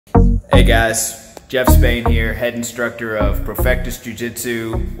Hey guys, Jeff Spain here, head instructor of Profectus Jiu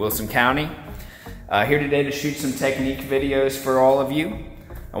Jitsu, Wilson County. Here today to shoot some technique videos for all of you.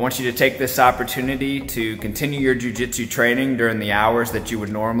 I want you to take this opportunity to continue your Jiu Jitsu training during the hours that you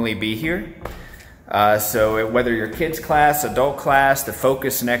would normally be here. So whether your kids class, adult class, the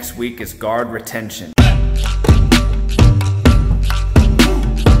focus next week is guard retention.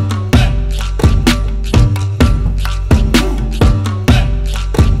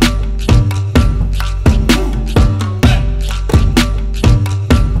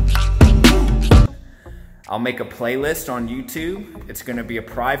 I'll make a playlist on YouTube. It's going to be a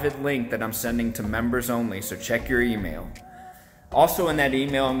private link that I'm sending to members only, so check your email. Also in that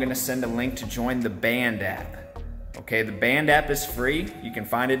email, I'm going to send a link to join the Band app. Okay, the Band app is free. You can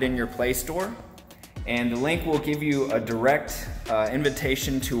find it in your Play Store. And the link will give you a direct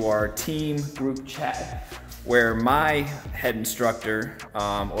invitation to our team group chat, where my head instructor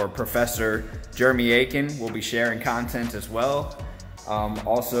or professor, Jeremy Aiken, will be sharing content as well.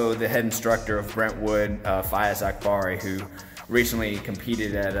 Also the head instructor of Brentwood, Fayez Akbari, who recently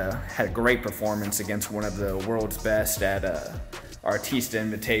competed at had a great performance against one of the world's best at Artista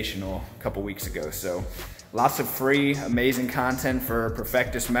Invitational a couple weeks ago. So lots of free, amazing content for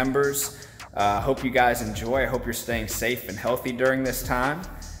Profectus members. Hope you guys enjoy. I hope you're staying safe and healthy during this time,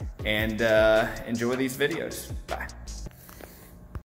 and enjoy these videos.